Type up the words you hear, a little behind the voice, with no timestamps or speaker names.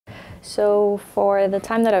So for the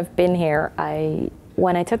time that I've been here,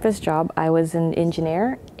 when I took this job, I was an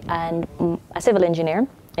engineer and a civil engineer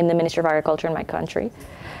in the Ministry of Agriculture in my country.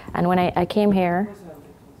 And when I came here,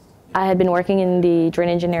 I had been working in the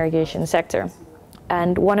drainage and irrigation sector.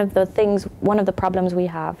 And one of the problems we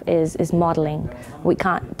have is modeling. We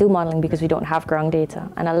can't do modeling because we don't have ground data.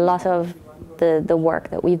 And a lot of the work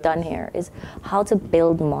that we've done here is how to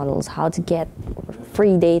build models, how to get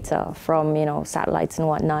free data from satellites and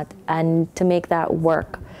whatnot, and to make that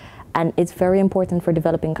work. And it's very important for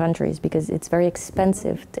developing countries because it's very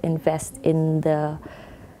expensive to invest in the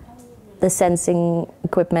sensing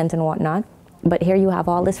equipment and whatnot. But here you have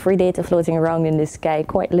all this free data floating around in the sky,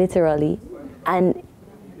 quite literally. And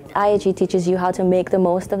IHE teaches you how to make the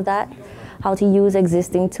most of that, how to use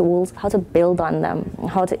existing tools, how to build on them,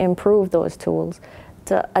 how to improve those tools,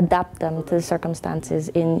 to adapt them to the circumstances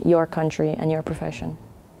in your country and your profession.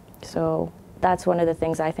 So that's one of the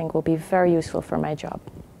things I think will be very useful for my job.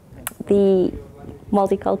 The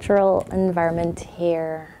multicultural environment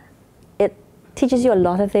here, it teaches you a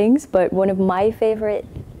lot of things, but one of my favorite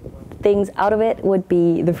things out of it would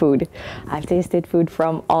be the food. I've tasted food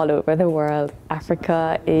from all over the world: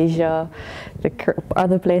 Africa, Asia,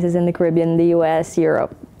 other places in the Caribbean, the US,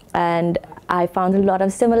 Europe. And I found a lot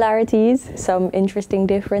of similarities, some interesting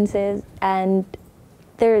differences, and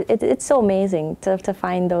it's so amazing to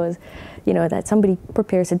find those, that somebody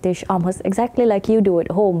prepares a dish almost exactly like you do at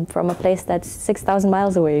home from a place that's 6,000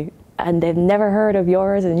 miles away, and they've never heard of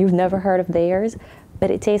yours and you've never heard of theirs, but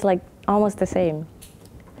it tastes like almost the same.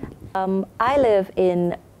 I live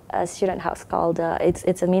in a student house called,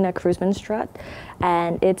 it's Amina Kruzmanstraat,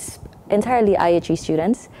 and it's entirely IHE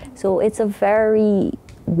students. So it's a very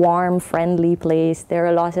warm, friendly place. There are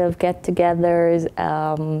a lot of get-togethers.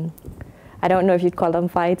 I don't know if you'd call them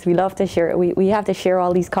fights. We love to share, we have to share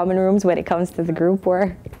all these common rooms when it comes to the group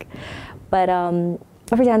work. But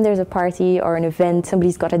every time there's a party or an event,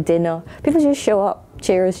 somebody's got a dinner, people just show up,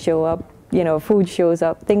 chairs show up, food shows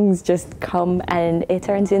up, things just come, and it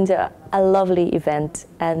turns into a lovely event,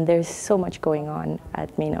 and there's so much going on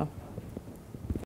at Mina.